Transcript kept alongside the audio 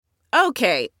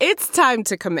Okay, it's time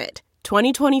to commit.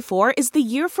 2024 is the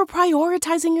year for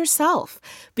prioritizing yourself.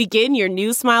 Begin your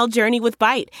new smile journey with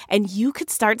Byte, and you could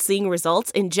start seeing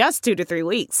results in just 2 to 3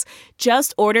 weeks.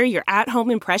 Just order your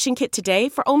at-home impression kit today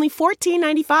for only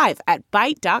 $14.95 at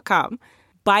Byte.com.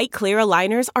 Byte Clear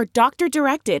aligners are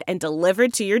doctor-directed and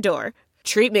delivered to your door.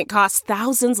 Treatment costs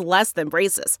thousands less than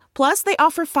braces. Plus, they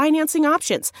offer financing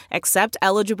options, accept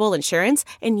eligible insurance,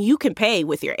 and you can pay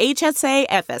with your HSA,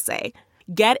 FSA.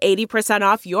 Get 80%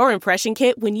 off your impression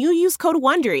kit when you use code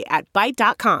WONDERY at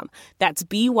Byte.com. That's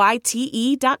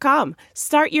BYTE.com.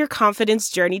 Start your confidence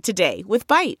journey today with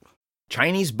Byte.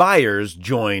 Chinese buyers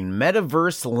join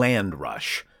Metaverse Land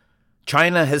Rush.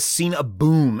 China has seen a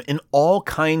boom in all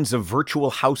kinds of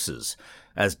virtual houses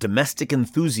as domestic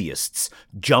enthusiasts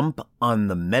jump on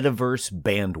the Metaverse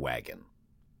bandwagon.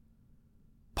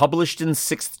 Published in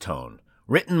Sixth Tone,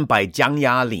 written by Jiang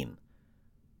Yalin.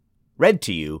 Read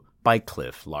to you by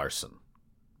Cliff Larson.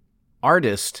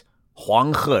 Artist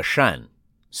Huang Heshan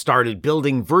started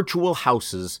building virtual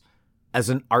houses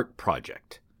as an art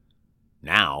project.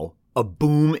 Now, a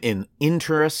boom in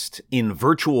interest in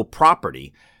virtual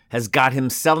property has got him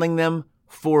selling them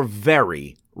for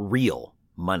very real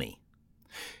money.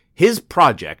 His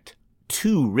project,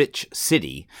 Too Rich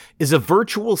City, is a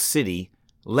virtual city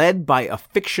led by a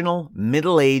fictional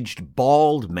middle-aged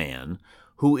bald man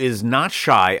who is not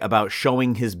shy about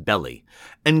showing his belly,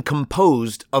 and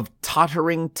composed of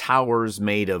tottering towers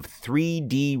made of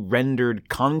 3D rendered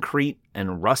concrete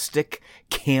and rustic,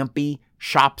 campy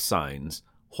shop signs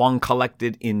Huang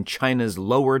collected in China's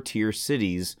lower-tier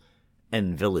cities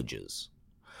and villages.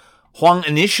 Huang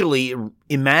initially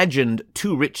imagined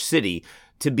Too Rich City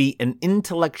to be an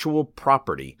intellectual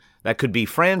property that could be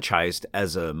franchised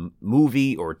as a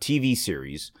movie or TV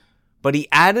series, but he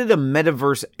added a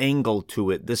metaverse angle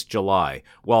to it this July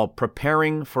while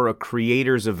preparing for a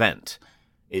creators event.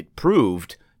 It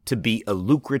proved to be a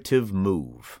lucrative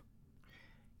move.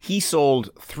 He sold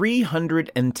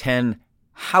 310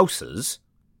 houses,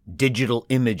 digital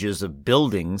images of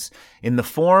buildings, in the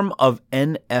form of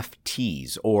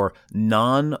NFTs, or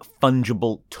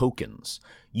non-fungible tokens,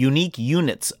 unique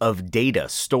units of data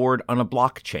stored on a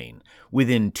blockchain,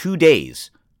 within 2 days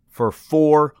for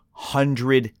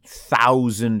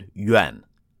 400,000 yuan,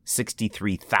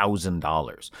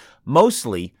 $63,000,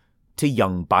 mostly to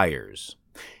young buyers.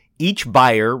 Each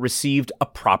buyer received a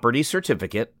property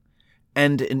certificate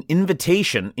and an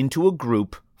invitation into a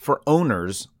group for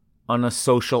owners on a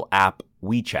social app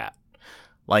WeChat,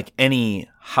 like any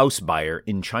house buyer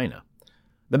in China.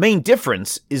 The main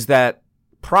difference is that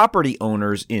property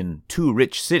owners in Too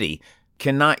Rich City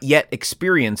cannot yet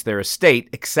experience their estate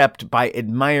except by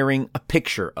admiring a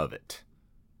picture of it.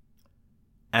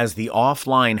 As the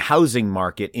offline housing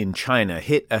market in China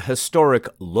hit a historic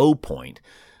low point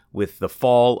with the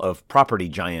fall of property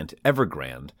giant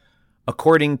Evergrande,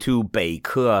 according to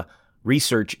Beike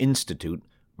Research Institute,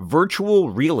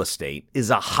 virtual real estate is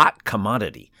a hot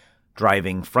commodity,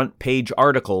 driving front-page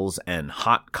articles and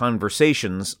hot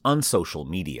conversations on social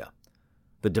media.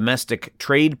 The domestic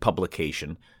trade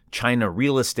publication, China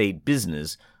Real Estate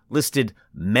Business, listed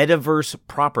metaverse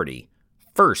property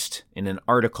first in an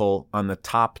article on the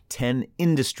top 10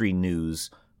 industry news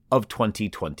of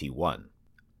 2021.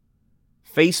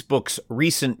 Facebook's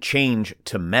recent change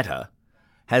to Meta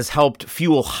has helped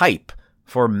fuel hype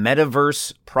for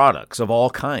metaverse products of all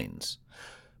kinds.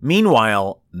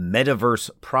 Meanwhile, metaverse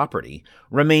property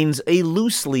remains a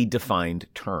loosely defined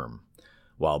term,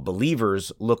 while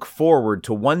believers look forward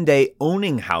to one day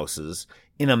owning houses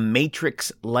in a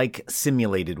Matrix-like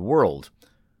simulated world.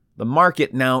 The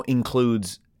market now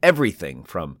includes everything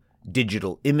from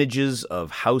digital images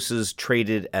of houses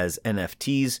traded as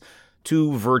NFTs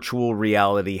to virtual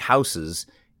reality houses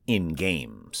in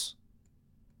games.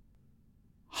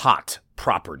 Hot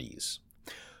properties.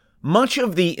 Much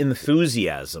of the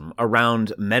enthusiasm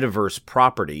around metaverse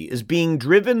property is being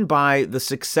driven by the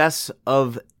success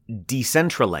of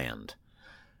Decentraland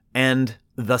and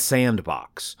The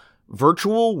Sandbox,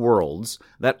 virtual worlds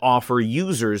that offer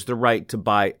users the right to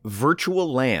buy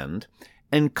virtual land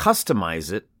and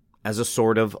customize it as a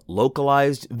sort of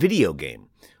localized video game,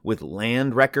 with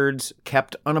land records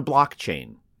kept on a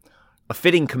blockchain. A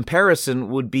fitting comparison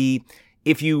would be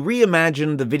if you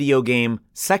reimagine the video game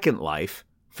Second Life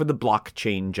for the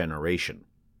blockchain generation.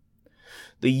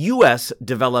 The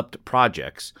U.S.-developed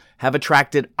projects have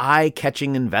attracted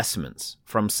eye-catching investments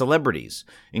from celebrities,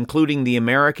 including the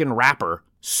American rapper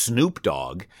Snoop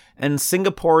Dogg and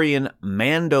Singaporean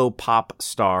Mando pop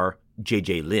star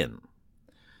JJ Lin.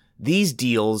 These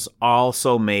deals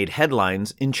also made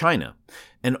headlines in China,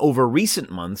 And over recent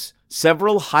months,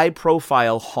 several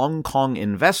high-profile Hong Kong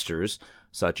investors,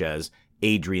 such as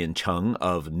Adrian Chung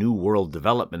of New World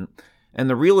Development and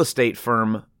the real estate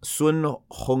firm Sun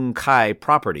Hung Kai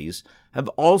Properties, have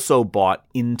also bought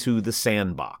into the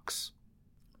sandbox.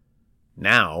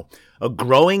 Now, a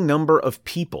growing number of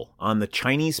people on the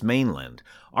Chinese mainland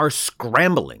are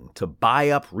scrambling to buy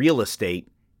up real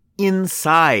estate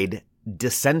inside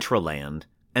Decentraland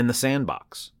and the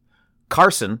sandbox.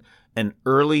 Carson, an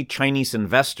early Chinese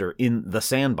investor in the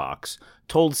sandbox,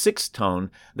 told Sixth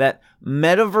Tone that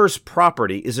metaverse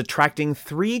property is attracting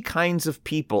three kinds of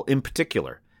people in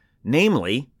particular,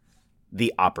 namely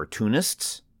the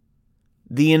opportunists,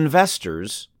 the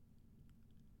investors,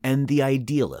 and the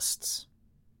idealists.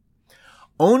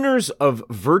 Owners of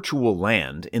virtual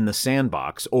land in the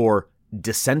sandbox, or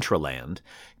Decentraland,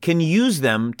 can use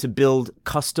them to build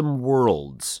custom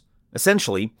worlds,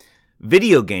 essentially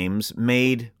video games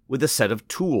made with a set of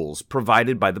tools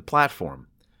provided by the platform.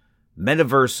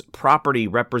 Metaverse property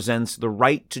represents the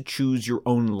right to choose your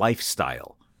own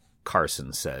lifestyle,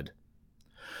 Carson said.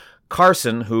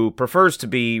 Carson, who prefers to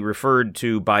be referred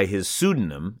to by his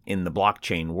pseudonym in the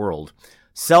blockchain world,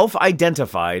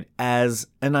 self-identified as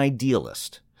an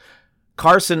idealist.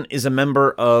 Carson is a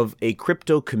member of a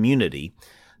crypto community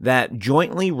that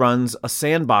jointly runs a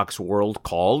sandbox world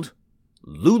called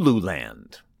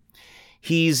Lululand.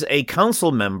 He's a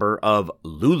council member of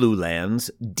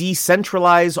Lululand's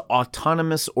decentralized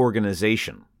autonomous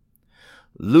organization.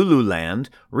 Lululand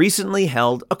recently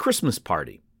held a Christmas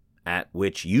party at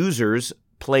which users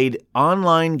played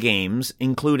online games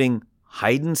including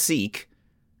hide-and-seek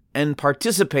and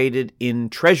participated in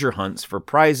treasure hunts for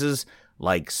prizes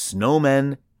like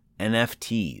snowmen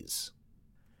NFTs.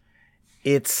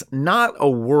 It's not a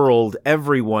world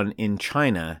everyone in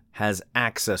China has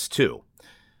access to.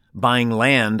 Buying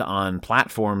land on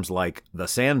platforms like the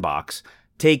Sandbox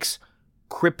takes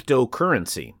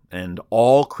cryptocurrency, and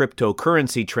all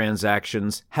cryptocurrency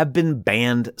transactions have been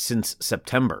banned since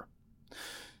September.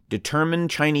 Determined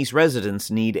Chinese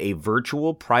residents need a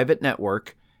virtual private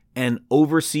network and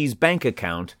overseas bank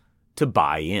account to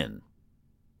buy in.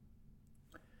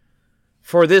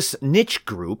 For this niche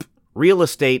group, real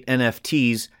estate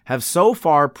NFTs have so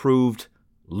far proved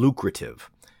lucrative.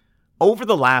 Over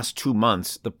the last 2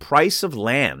 months, the price of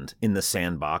land in the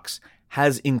Sandbox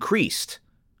has increased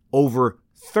over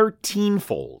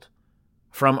 13-fold,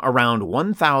 from around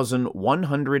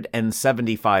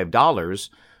 $1,175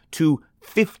 to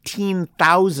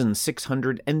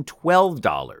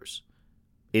 $15,612.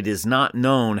 It is not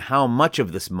known how much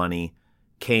of this money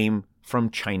came from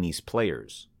Chinese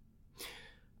players.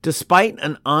 Despite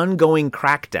an ongoing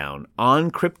crackdown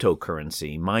on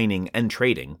cryptocurrency mining and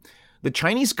trading, the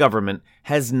Chinese government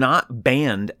has not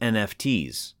banned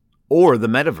NFTs or the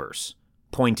metaverse,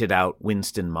 pointed out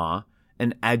Winston Ma,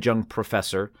 an adjunct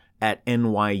professor at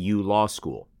NYU Law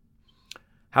School.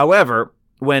 However,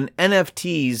 when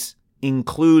NFTs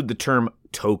include the term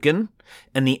token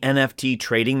and the NFT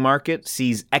trading market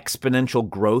sees exponential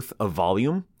growth of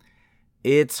volume,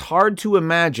 it's hard to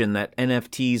imagine that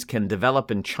NFTs can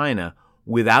develop in China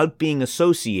without being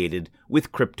associated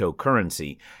with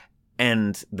cryptocurrency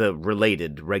and the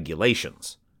related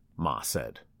regulations, Ma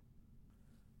said.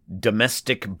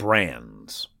 Domestic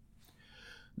brands.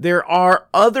 There are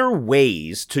other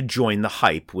ways to join the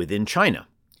hype within China.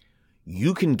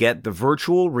 You can get the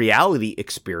virtual reality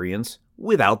experience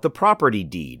without the property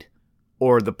deed,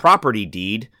 or the property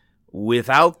deed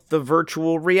without the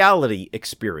virtual reality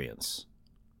experience.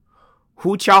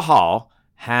 Hu Qiaohao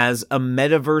has a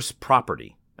metaverse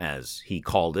property, as he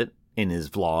called it in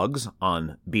his vlogs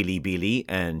on Bilibili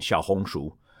and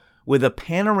Xiaohongshu, with a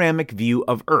panoramic view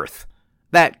of Earth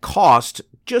that cost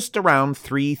just around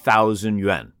 3,000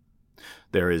 yuan.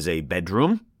 There is a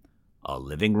bedroom, a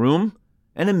living room,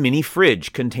 and a mini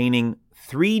fridge containing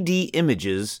 3D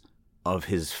images of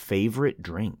his favorite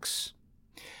drinks.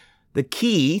 The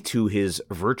key to his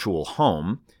virtual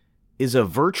home is a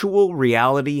virtual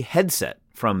reality headset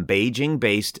from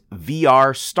Beijing-based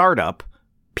VR startup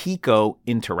Pico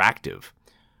Interactive,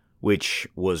 which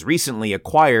was recently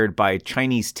acquired by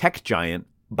Chinese tech giant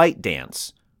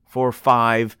ByteDance for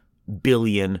 5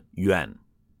 billion yuan.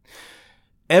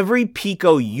 Every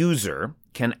Pico user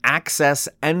can access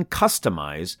and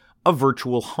customize a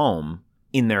virtual home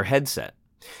in their headset,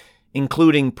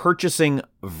 including purchasing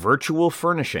virtual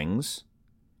furnishings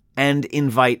and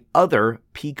invite other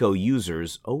Pico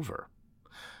users over.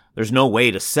 There's no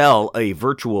way to sell a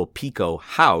virtual Pico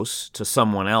house to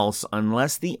someone else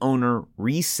unless the owner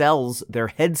resells their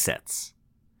headsets.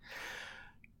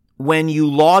 When you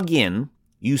log in,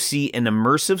 you see an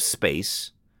immersive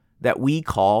space that we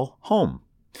call home.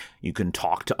 You can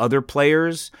talk to other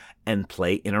players and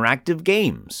play interactive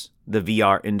games, the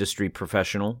VR industry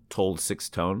professional told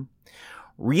Sixth Tone.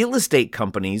 Real estate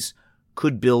companies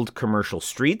could build commercial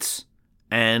streets,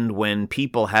 and when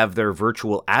people have their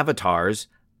virtual avatars,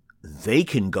 they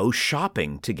can go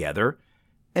shopping together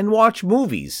and watch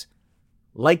movies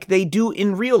like they do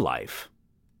in real life.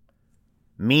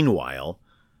 Meanwhile,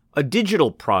 a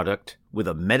digital product with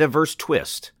a metaverse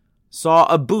twist saw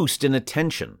a boost in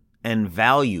attention and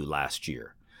value last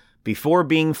year before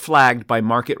being flagged by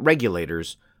market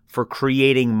regulators for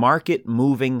creating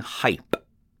market-moving hype.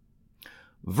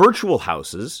 Virtual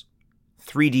houses,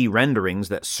 3D renderings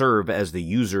that serve as the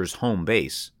user's home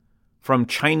base, from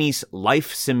Chinese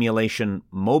life simulation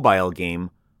mobile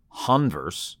game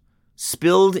Honverse,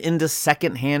 spilled into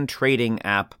second-hand trading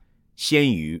app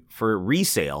Xianyu for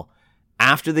resale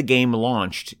after the game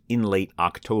launched in late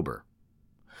October.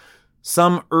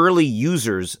 Some early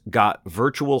users got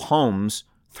virtual homes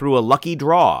through a lucky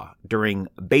draw during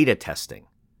beta testing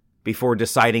before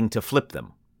deciding to flip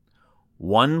them.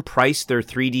 One priced their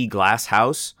 3D glass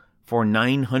house for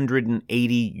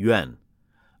 980 yuan.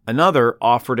 Another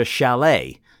offered a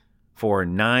chalet for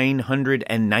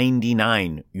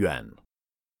 999 yuan.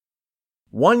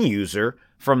 One user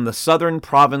from the southern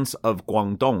province of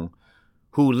Guangdong,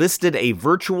 who listed a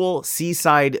virtual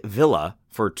seaside villa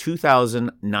for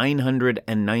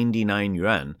 2,999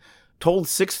 yuan, told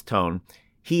Sixth Tone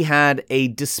he had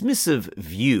a dismissive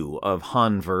view of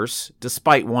Honverse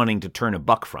despite wanting to turn a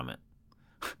buck from it.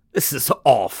 This is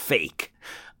all fake.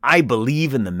 I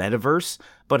believe in the metaverse,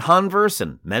 but Honverse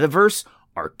and metaverse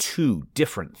are two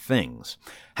different things.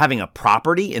 Having a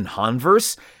property in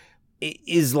Honverse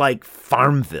is like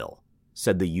Farmville,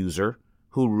 said the user,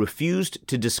 who refused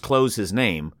to disclose his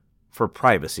name for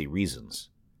privacy reasons.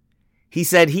 He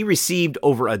said he received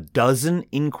over a dozen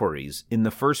inquiries in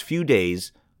the first few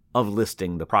days of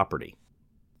listing the property.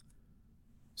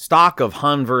 Stock of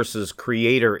Honverse's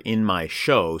creator In My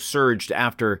Show surged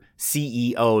after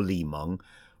CEO Li Meng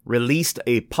released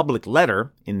a public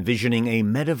letter envisioning a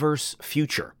metaverse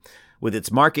future, with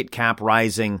its market cap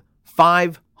rising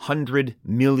 500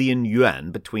 million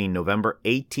yuan between November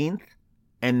 18th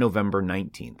and November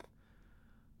 19th.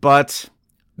 But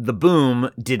the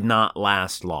boom did not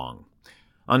last long.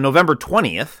 On November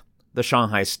 20th, the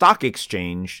Shanghai Stock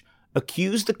Exchange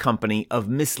accused the company of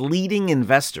misleading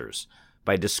investors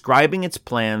by describing its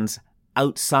plans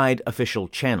outside official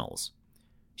channels.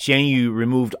 Xianyu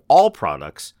removed all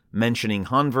products mentioning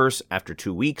Honverse after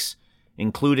 2 weeks,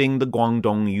 including the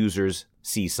Guangdong user's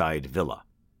seaside villa.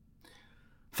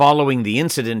 Following the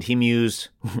incident, he mused,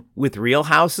 "With real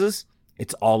houses,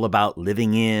 it's all about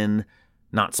living in,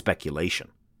 not speculation,"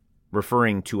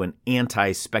 referring to an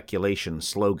anti-speculation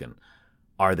slogan.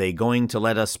 Are they going to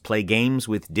let us play games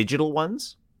with digital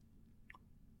ones?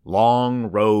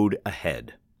 Long road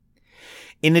ahead.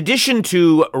 In addition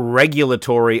to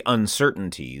regulatory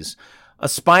uncertainties,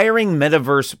 aspiring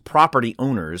metaverse property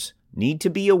owners need to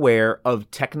be aware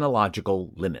of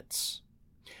technological limits.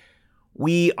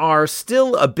 We are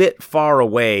still a bit far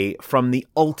away from the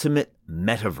ultimate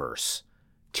metaverse,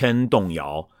 Chen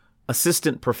Dongyao,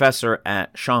 assistant professor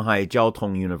at Shanghai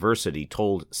Jiaotong University,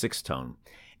 told Sixth Tone.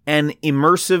 An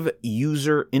immersive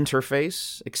user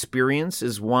interface experience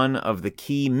is one of the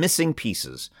key missing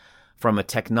pieces from a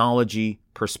technology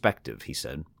perspective, he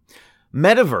said.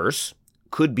 Metaverse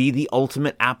could be the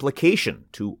ultimate application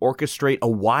to orchestrate a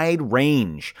wide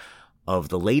range of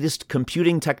the latest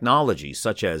computing technologies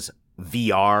such as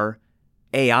VR,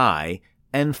 AI,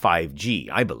 and 5G.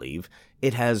 I believe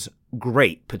it has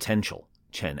great potential,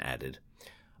 Chen added.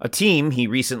 A team he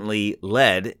recently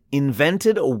led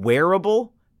invented a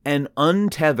wearable and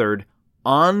untethered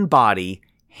on-body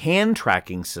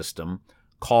hand-tracking system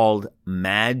called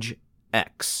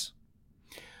MagX,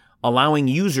 allowing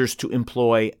users to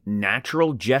employ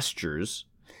natural gestures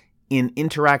in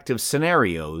interactive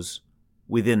scenarios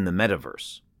within the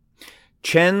metaverse.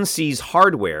 Chen sees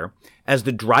hardware as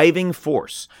the driving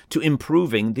force to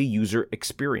improving the user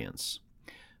experience.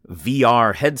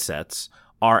 VR headsets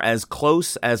are as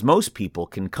close as most people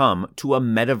can come to a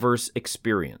metaverse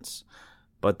experience,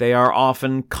 but they are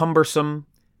often cumbersome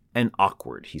and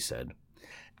awkward, he said,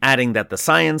 adding that the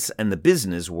science and the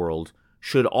business world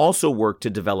should also work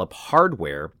to develop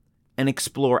hardware and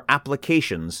explore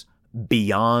applications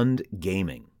beyond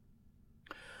gaming.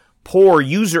 Poor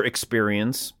user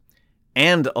experience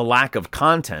and a lack of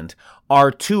content are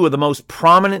two of the most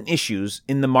prominent issues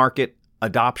in the market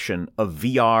adoption of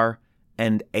VR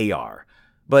and AR,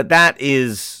 but that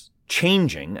is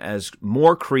changing as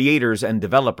more creators and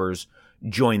developers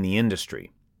join the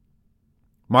industry.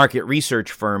 Market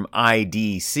research firm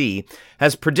IDC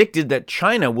has predicted that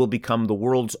China will become the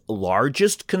world's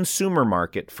largest consumer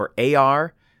market for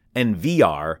AR and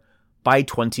VR by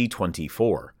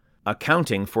 2024,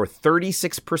 accounting for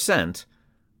 36%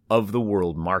 of the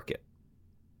world market.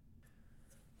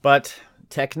 But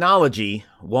technology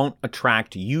won't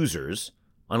attract users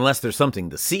unless there's something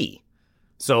to see.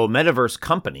 So metaverse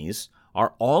companies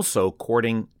are also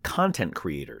courting content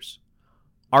creators.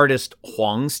 Artist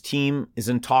Huang's team is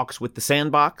in talks with The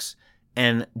Sandbox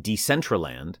and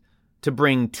Decentraland to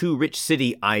bring Two Rich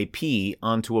City IP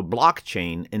onto a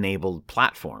blockchain-enabled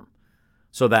platform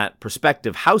so that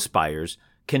prospective house buyers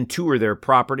can tour their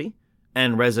property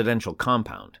and residential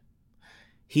compound.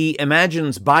 He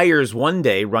imagines buyers one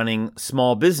day running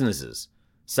small businesses,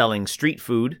 selling street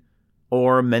food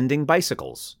or mending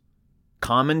bicycles,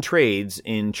 common trades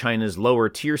in China's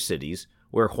lower-tier cities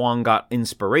where Huang got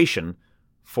inspiration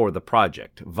for the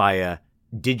project via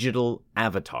digital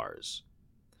avatars.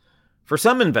 For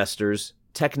some investors,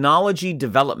 technology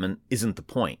development isn't the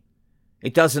point.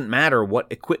 It doesn't matter what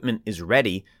equipment is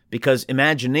ready because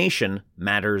imagination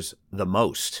matters the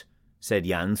most, said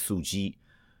Yan Suji,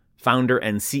 founder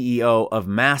and CEO of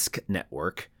Mask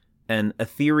Network, an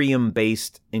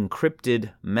Ethereum-based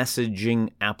encrypted messaging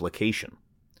application.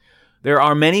 There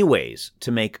are many ways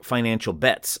to make financial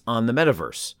bets on the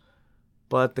metaverse,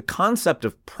 but the concept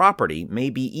of property may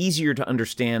be easier to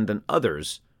understand than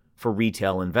others for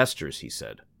retail investors, he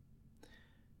said.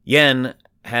 Yen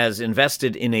has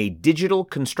invested in a digital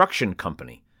construction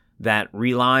company that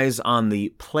relies on the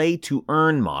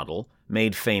play-to-earn model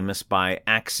made famous by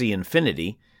Axie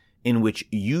Infinity, in which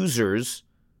users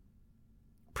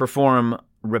perform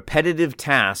repetitive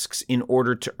tasks in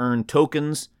order to earn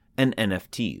tokens and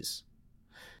NFTs.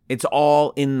 It's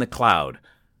all in the cloud,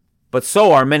 but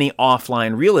so are many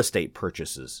offline real estate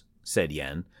purchases, said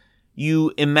Yen.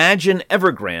 You imagine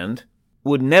Evergrande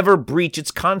would never breach its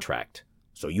contract,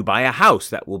 so you buy a house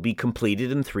that will be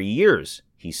completed in 3 years,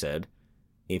 he said.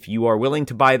 If you are willing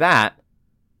to buy that,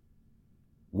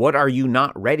 what are you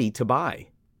not ready to buy?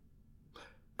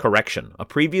 Correction. A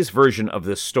previous version of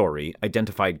this story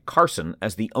identified Carson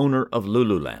as the owner of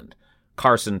Lululand.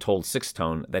 Carson told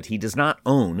Sixtone that he does not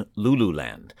own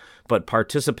Lululand, but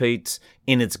participates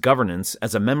in its governance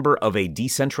as a member of a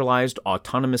decentralized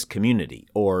autonomous community,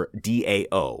 or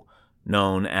DAO,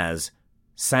 known as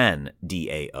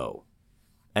SanDAO.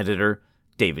 Editor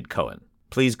David Cohen.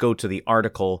 Please go to the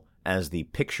article, as the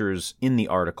pictures in the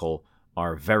article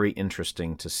are very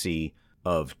interesting to see,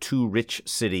 of Two Rich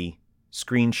City,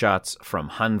 screenshots from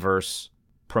Hanverse,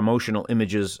 promotional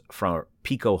images from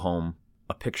Pico Home,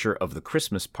 a picture of the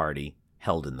Christmas party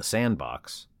held in the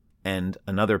Sandbox, and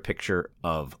another picture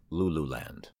of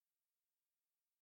Lululand.